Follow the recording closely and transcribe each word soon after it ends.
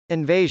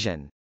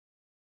Invasion.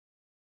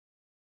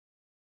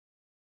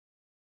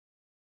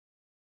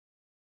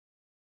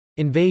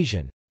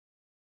 Invasion.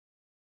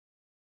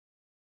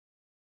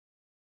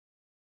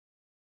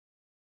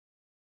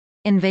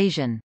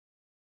 Invasion.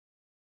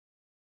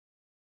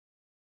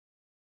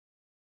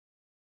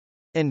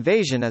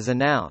 Invasion is a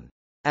noun.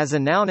 As a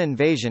noun,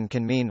 invasion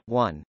can mean,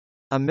 1.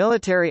 A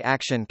military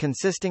action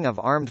consisting of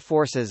armed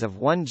forces of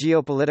one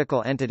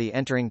geopolitical entity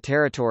entering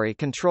territory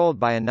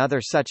controlled by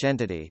another such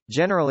entity,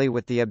 generally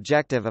with the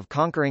objective of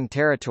conquering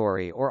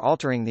territory or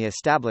altering the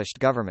established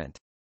government.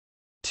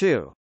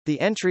 2. The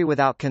entry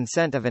without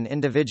consent of an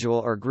individual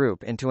or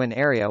group into an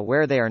area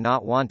where they are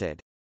not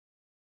wanted.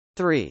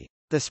 3.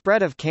 The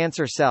spread of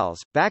cancer cells,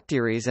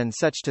 bacteries and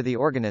such to the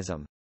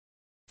organism.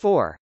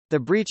 4. The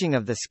breaching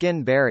of the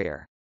skin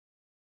barrier.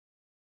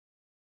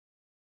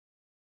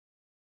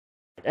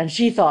 And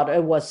she thought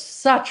it was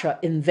such an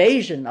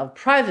invasion of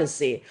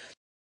privacy